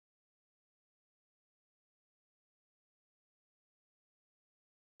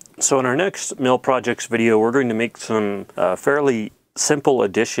So in our next mill projects video, we're going to make some fairly simple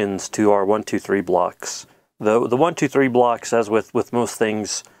additions to our 1, 2, 3 blocks. The 1, 2, 3 blocks, as with most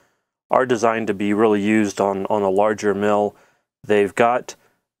things, are designed to be really used on a larger mill. They've got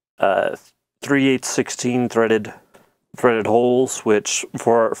 3/8/16 threaded holes, which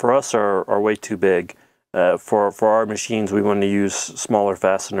for us are way too big. For our machines, we want to use smaller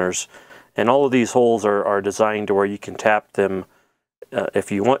fasteners. And all of these holes are designed to where you can tap them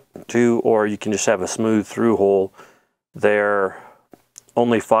if you want to, or you can just have a smooth through hole. There are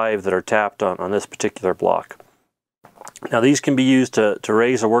only 5 that are tapped on this particular block. Now these can be used to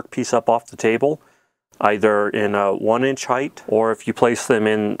raise a workpiece up off the table, either in a 1-inch height, or if you place them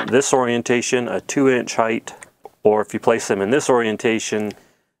in this orientation, a 2-inch height, or if you place them in this orientation,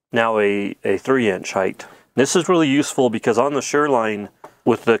 now a 3-inch height. This is really useful because on the Shoreline,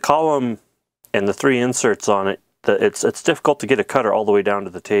 with the column and the 3 inserts on it, it's difficult to get a cutter all the way down to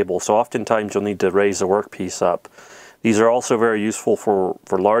the table, so oftentimes you'll need to raise the workpiece up. These are also very useful for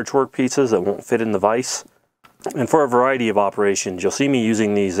large workpieces that won't fit in the vise, and for a variety of operations. You'll see me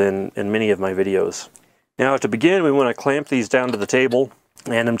using these in many of my videos. Now to begin, we want to clamp these down to the table,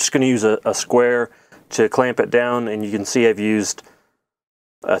 and I'm just going to use a square to clamp it down, and you can see I've used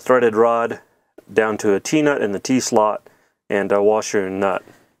a threaded rod down to a T-nut in the T-slot and a washer and nut.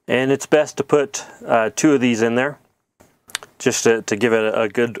 And it's best to put 2 of these in there, just to give it a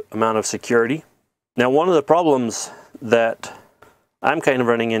good amount of security. Now one of the problems that I'm kind of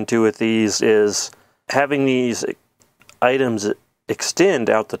running into with these is having these items extend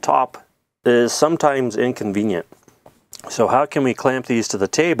out the top is sometimes inconvenient. So how can we clamp these to the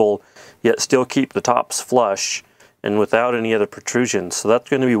table yet still keep the tops flush and without any other protrusions? So that's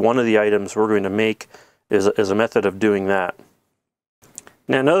going to be one of the items we're going to make is a method of doing that.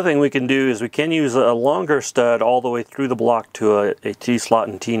 Now another thing we can do is we can use a longer stud all the way through the block to a T-slot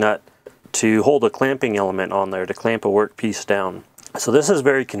and T-nut to hold a clamping element on there to clamp a workpiece down. So this is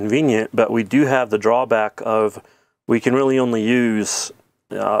very convenient, but we do have the drawback of we can really only use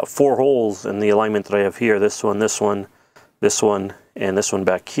 4 holes in the alignment that I have here. This one, this one, this one, and this one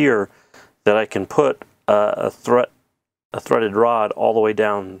back here, that I can put a threaded rod all the way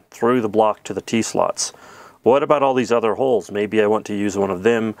down through the block to the T-slots. What about all these other holes? Maybe I want to use one of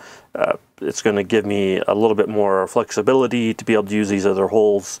them. It's going to give me a little bit more flexibility to be able to use these other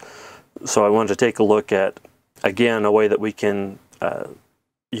holes. So I wanted to take a look at, again, a way that we can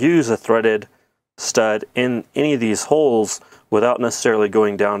use a threaded stud in any of these holes without necessarily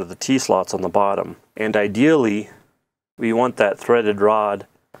going down to the T-slots on the bottom. And ideally, we want that threaded rod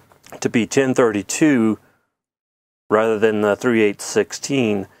to be 1032 rather than the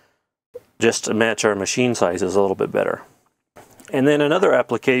 3/8/16, just to match our machine sizes a little bit better. And then another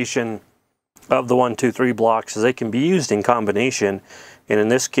application of the 1, 2, 3 blocks is they can be used in combination, and in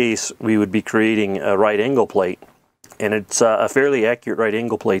this case we would be creating a right angle plate, and it's a fairly accurate right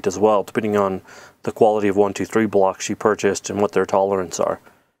angle plate as well, depending on the quality of 1, 2, 3 blocks you purchased and what their tolerance are.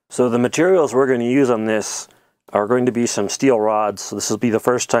 So the materials we're going to use on this are going to be some steel rods. So this will be the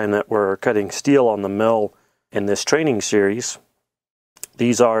first time that we're cutting steel on the mill in this training series.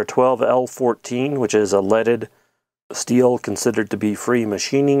 These are 12L14, which is a leaded steel considered to be free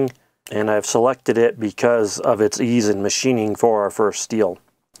machining, and I've selected it because of its ease in machining for our first steel.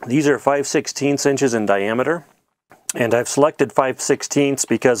 These are 5/16 inches in diameter, and I've selected 5/16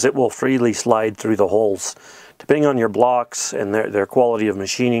 because it will freely slide through the holes. Depending on your blocks and their quality of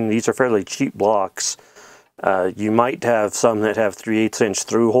machining, these are fairly cheap blocks. You might have some that have 3/8 inch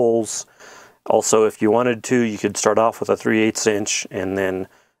through holes. Also, if you wanted to, you could start off with a 3/8 inch and then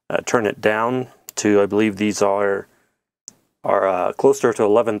turn it down to, I believe these are closer to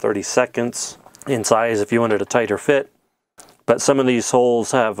 11/32 in size if you wanted a tighter fit. But some of these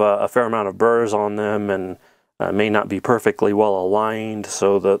holes have a fair amount of burrs on them and may not be perfectly well aligned,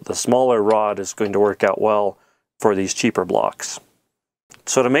 so the smaller rod is going to work out well for these cheaper blocks.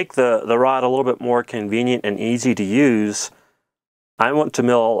 So to make the rod a little bit more convenient and easy to use, I want to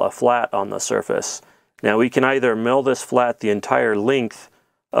mill a flat on the surface. Now we can either mill this flat the entire length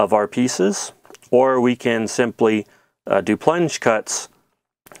of our pieces, or we can simply do plunge cuts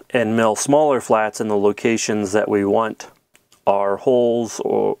and mill smaller flats in the locations that we want our holes,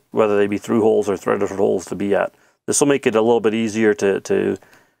 or whether they be through holes or threaded holes, to be at. This will make it a little bit easier to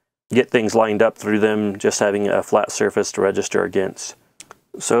get things lined up through them, just having a flat surface to register against.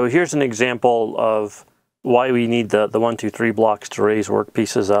 So here's an example of why we need the 1, 2, 3 blocks to raise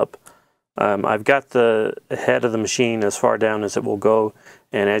workpieces up. I've got the head of the machine as far down as it will go,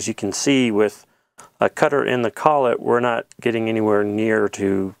 and as you can see, with a cutter in the collet, we're not getting anywhere near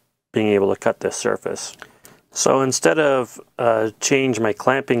to being able to cut this surface. So instead of change my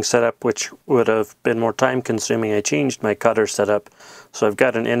clamping setup, which would have been more time consuming, I changed my cutter setup. So I've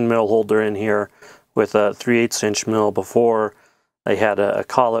got an end mill holder in here with a 3/8 inch mill. Before I had a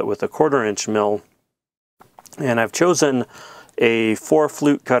collet with a 1/4 inch mill. And I've chosen a 4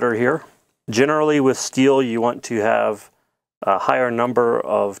 flute cutter here. Generally with steel you want to have a higher number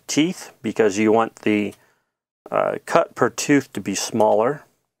of teeth because you want the cut per tooth to be smaller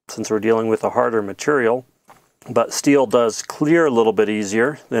since we're dealing with a harder material. But steel does clear a little bit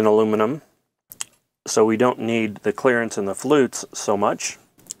easier than aluminum, so we don't need the clearance in the flutes so much.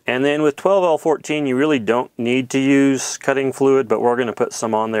 And then with 12L14 you really don't need to use cutting fluid, but we're going to put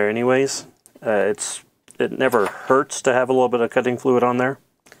some on there anyways. It never hurts to have a little bit of cutting fluid on there.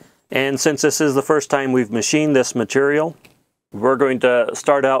 And since this is the first time we've machined this material, we're going to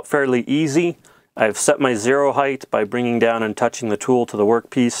start out fairly easy. I've set my zero height by bringing down and touching the tool to the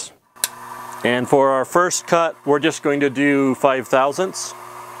workpiece. And for our first cut, we're just going to do 5/1000ths.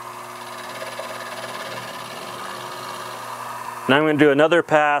 And I'm going to do another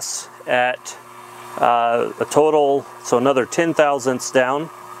pass at a total, so another 10/1000ths down.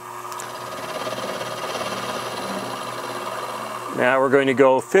 Now we're going to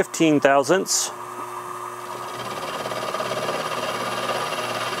go 15/1000ths.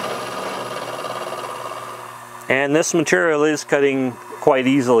 And this material is cutting quite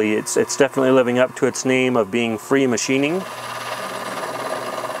easily. It's definitely living up to its name of being free machining.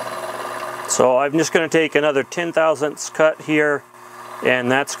 So I'm just going to take another 10/1000ths cut here,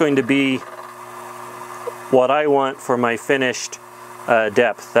 and that's going to be what I want for my finished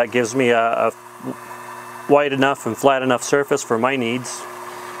depth. That gives me a wide enough and flat enough surface for my needs.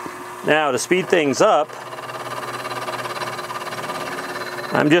 Now to speed things up,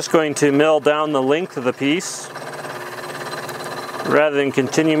 I'm just going to mill down the length of the piece rather than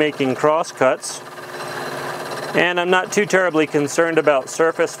continue making cross cuts. And I'm not too terribly concerned about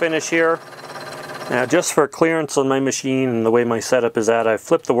surface finish here. Now just for clearance on my machine and the way my setup is at, I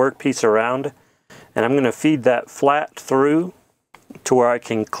flipped the workpiece around and I'm going to feed that flat through to where I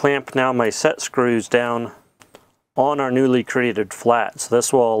can clamp now my set screws down on our newly created flat. So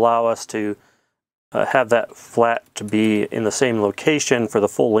this will allow us to have that flat to be in the same location for the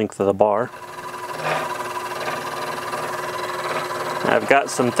full length of the bar. I've got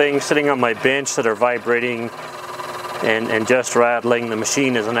some things sitting on my bench that are vibrating and just rattling. The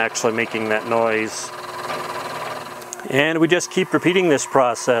machine isn't actually making that noise. And we just keep repeating this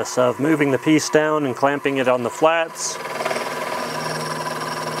process of moving the piece down and clamping it on the flats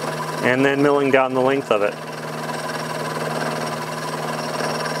and then milling down the length of it.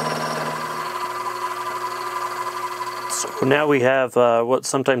 So now we have what's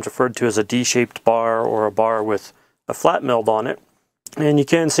sometimes referred to as a D-shaped bar, or a bar with a flat milled on it. And you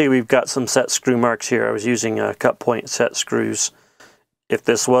can see we've got some set screw marks here. I was using cut point set screws. If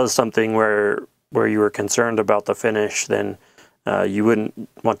this was something where you were concerned about the finish, then you wouldn't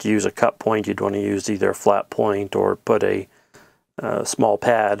want to use a cut point. You'd want to use either a flat point or put a small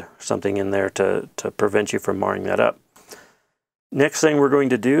pad or something in there to prevent you from marring that up. Next thing we're going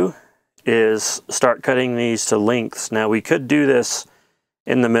to do is start cutting these to lengths. Now we could do this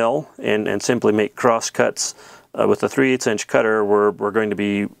in the mill and simply make cross cuts. With a 3/8 inch cutter, we're going to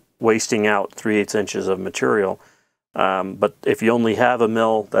be wasting out 3/8 inches of material. But if you only have a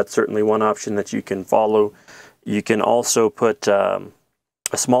mill, that's certainly one option that you can follow. You can also put a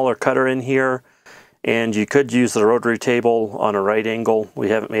smaller cutter in here, and you could use the rotary table on a right angle. We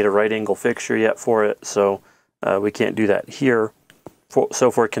haven't made a right angle fixture yet for it, so we can't do that here.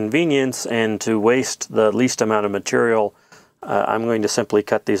 So for convenience and to waste the least amount of material, I'm going to simply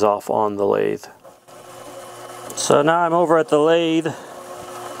cut these off on the lathe. So now I'm over at the lathe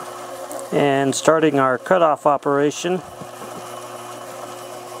and starting our cutoff operation.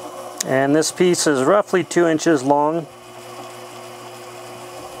 And this piece is roughly 2 inches long.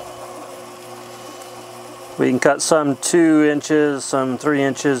 We can cut some 2 inches, some 3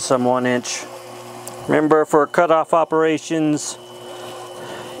 inches, some 1 inch. Remember, for cutoff operations,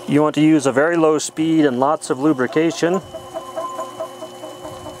 you want to use a very low speed and lots of lubrication.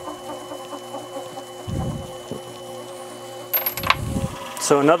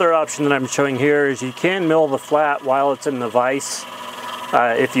 So another option that I'm showing here is you can mill the flat while it's in the vise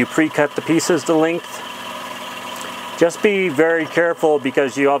if you pre-cut the pieces to length. Just be very careful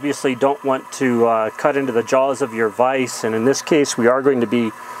because you obviously don't want to cut into the jaws of your vise, and in this case we are going to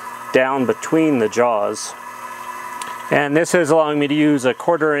be down between the jaws. And this is allowing me to use a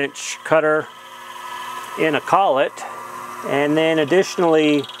 1/4 inch cutter in a collet, and then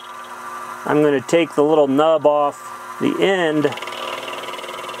additionally I'm going to take the little nub off the end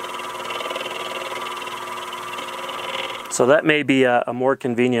So that may be a more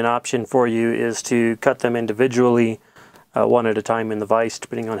convenient option for you, is to cut them individually, one at a time in the vise,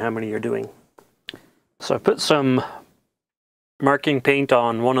 depending on how many you're doing. So I put some marking paint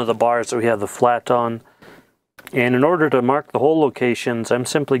on one of the bars that we have the flat on. And in order to mark the hole locations, I'm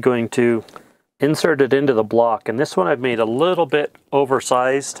simply going to insert it into the block. And this one I've made a little bit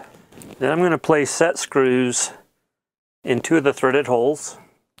oversized. Then I'm going to place set screws in 2 of the threaded holes.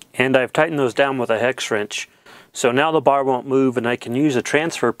 And I've tightened those down with a hex wrench. So now the bar won't move, and I can use a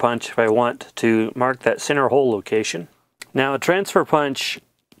transfer punch if I want to mark that center hole location. Now a transfer punch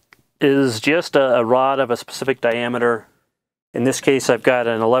is just a rod of a specific diameter. In this case I've got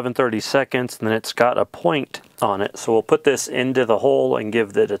an 11/32, and then it's got a point on it. So we'll put this into the hole and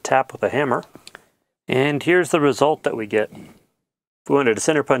give it a tap with a hammer. And here's the result that we get. If we wanted to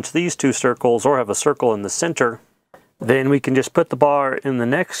center punch these 2 circles or have a circle in the center, then we can just put the bar in the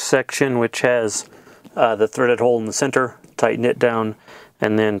next section, which has the threaded hole in the center, tighten it down,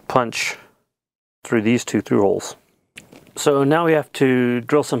 and then punch through these 2 through holes. So now we have to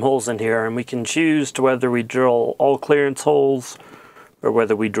drill some holes in here, and we can choose to whether we drill all clearance holes or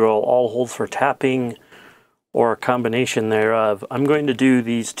whether we drill all holes for tapping or a combination thereof. I'm going to do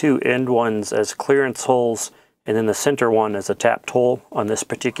these 2 end ones as clearance holes and then the center one as a tapped hole on this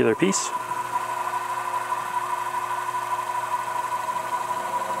particular piece.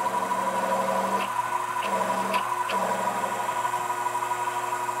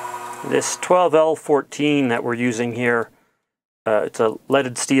 This 12L14 that we're using here, it's a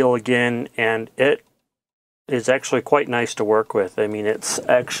leaded steel again, and it is actually quite nice to work with. I mean, it's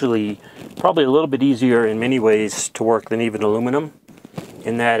actually probably a little bit easier in many ways to work than even aluminum,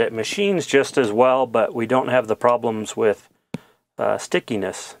 in that it machines just as well, but we don't have the problems with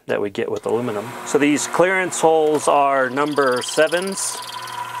stickiness that we get with aluminum. So these clearance holes are number 7s.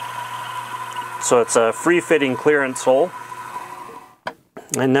 So it's a free-fitting clearance hole.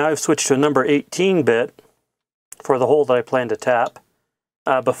 And now I've switched to a number 18 bit for the hole that I plan to tap.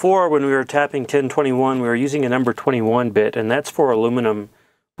 Before, when we were tapping 1021, we were using a number 21 bit, and that's for aluminum.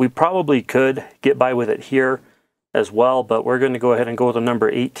 We probably could get by with it here as well, but we're going to go ahead and go with a number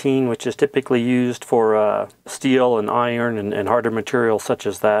 18, which is typically used for steel and iron and harder materials such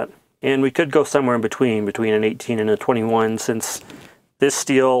as that. And we could go somewhere in between an 18 and a 21, since this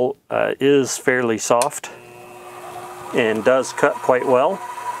steel is fairly soft and does cut quite well.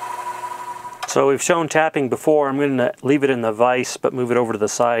 So we've shown tapping before. I'm going to leave it in the vise but move it over to the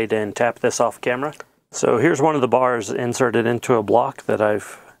side and tap this off camera. So here's one of the bars inserted into a block that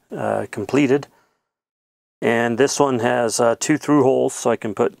I've completed. And this one has 2 through holes, so I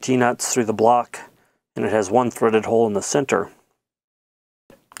can put T-nuts through the block, and it has 1 threaded hole in the center.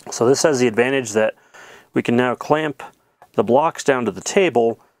 So this has the advantage that we can now clamp the blocks down to the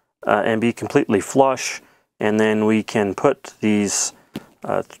table and be completely flush. And then we can put these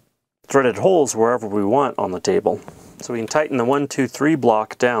threaded holes wherever we want on the table. So we can tighten the 1, 2, 3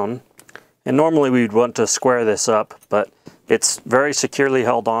 block down. And normally we'd want to square this up, but it's very securely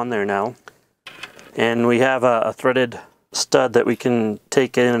held on there now. And we have a threaded stud that we can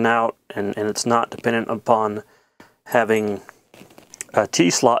take in and out, and it's not dependent upon having a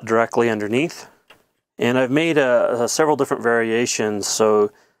T-slot directly underneath. And I've made several different variations,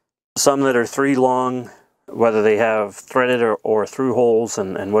 so some that are 3 long, whether they have threaded or through holes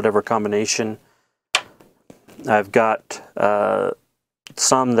and whatever combination. I've got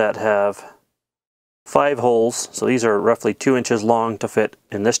some that have 5 holes, so these are roughly 2 inches long to fit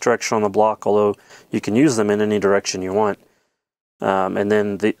in this direction on the block, although you can use them in any direction you want. And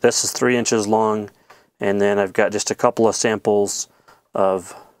then this is 3 inches long, and then I've got just a couple of samples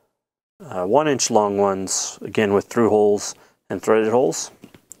of 1 inch long ones, again with through holes and threaded holes.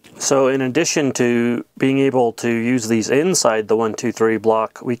 So in addition to being able to use these inside the 1, 2, 3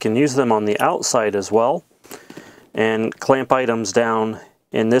 block, we can use them on the outside as well and clamp items down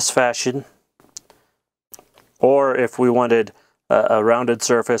in this fashion. Or if we wanted a rounded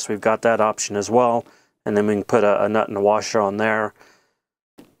surface, we've got that option as well, and then we can put a nut and a washer on there.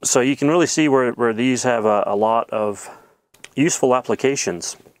 So you can really see where these have a lot of useful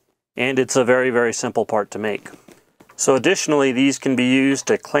applications, and it's a very, very simple part to make. So additionally, these can be used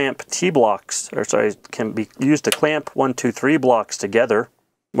to clamp can be used to clamp 1, 2, 3 blocks together,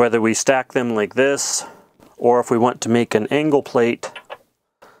 whether we stack them like this, or if we want to make an angle plate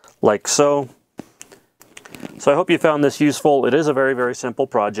like so. So I hope you found this useful. It is a very, very simple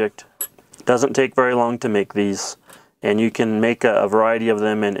project. It doesn't take very long to make these, and you can make a variety of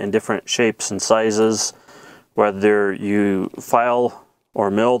them in different shapes and sizes, whether you file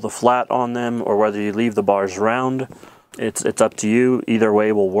or mill the flat on them or whether you leave the bars round. It's up to you. Either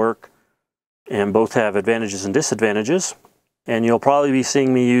way will work. and both have advantages and disadvantages. And you'll probably be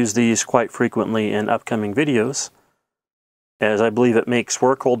seeing me use these quite frequently in upcoming videos, as I believe it makes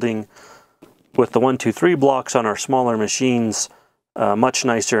work holding with the 1, 2, 3 blocks on our smaller machines much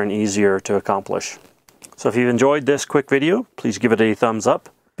nicer and easier to accomplish. So if you've enjoyed this quick video, please give it a thumbs up.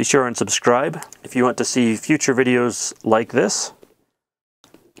 Be sure and subscribe if you want to see future videos like this.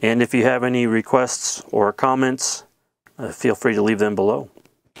 And if you have any requests or comments, feel free to leave them below.